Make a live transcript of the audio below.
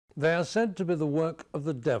They are said to be the work of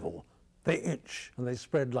the devil. They itch and they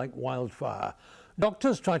spread like wildfire.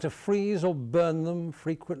 Doctors try to freeze or burn them,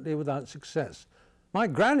 frequently without success. My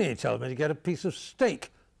granny tells me to get a piece of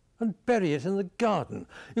steak and bury it in the garden.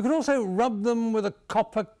 You can also rub them with a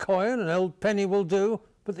copper coin, an old penny will do,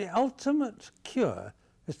 but the ultimate cure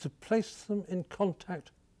is to place them in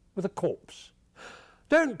contact with a corpse.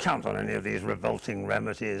 Don't count on any of these revolting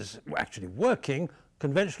remedies actually working.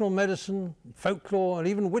 Conventional medicine, folklore and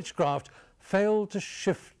even witchcraft fail to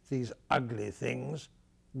shift these ugly things,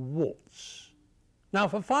 warts. Now,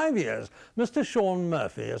 for 5 years, Mr. Sean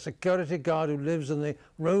Murphy, a security guard who lives in the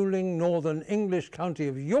rolling northern English county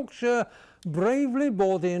of Yorkshire, bravely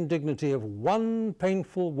bore the indignity of one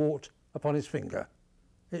painful wart upon his finger.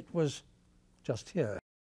 It was just here.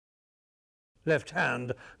 Left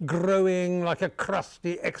hand growing like a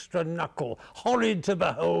crusty extra knuckle, horrid to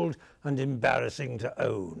behold and embarrassing to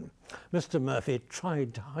own. Mr. Murphy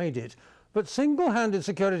tried to hide it, but single-handed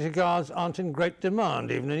security guards aren't in great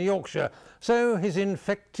demand, even in Yorkshire, so his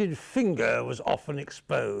infected finger was often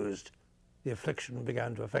exposed. The affliction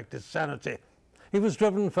began to affect his sanity. He was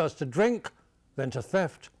driven first to drink, then to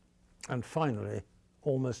theft, and finally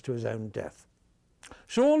almost to his own death.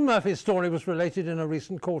 Sean Murphy's story was related in a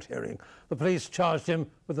recent court hearing. The police charged him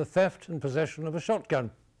with the theft and possession of a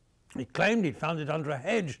shotgun. He claimed he'd found it under a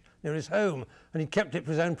hedge near his home and he kept it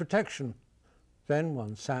for his own protection. Then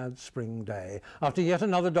one sad spring day, after yet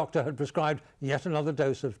another doctor had prescribed yet another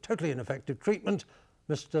dose of totally ineffective treatment,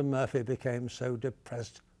 Mr. Murphy became so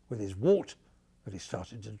depressed with his wart that he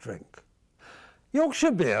started to drink.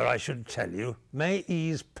 Yorkshire beer, I should tell you, may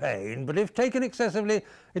ease pain, but if taken excessively,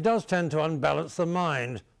 it does tend to unbalance the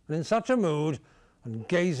mind. And in such a mood, and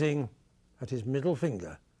gazing at his middle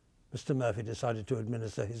finger, Mr. Murphy decided to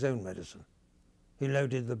administer his own medicine. He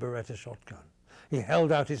loaded the Beretta shotgun. He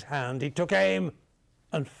held out his hand, he took aim,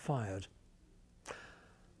 and fired.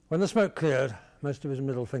 When the smoke cleared, most of his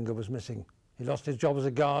middle finger was missing. He lost his job as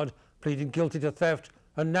a guard, pleaded guilty to theft,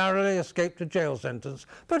 and narrowly escaped a jail sentence.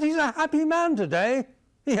 But he's a happy man today.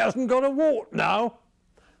 He hasn't got a wart now.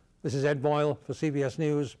 This is Ed Boyle for CBS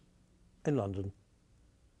News in London.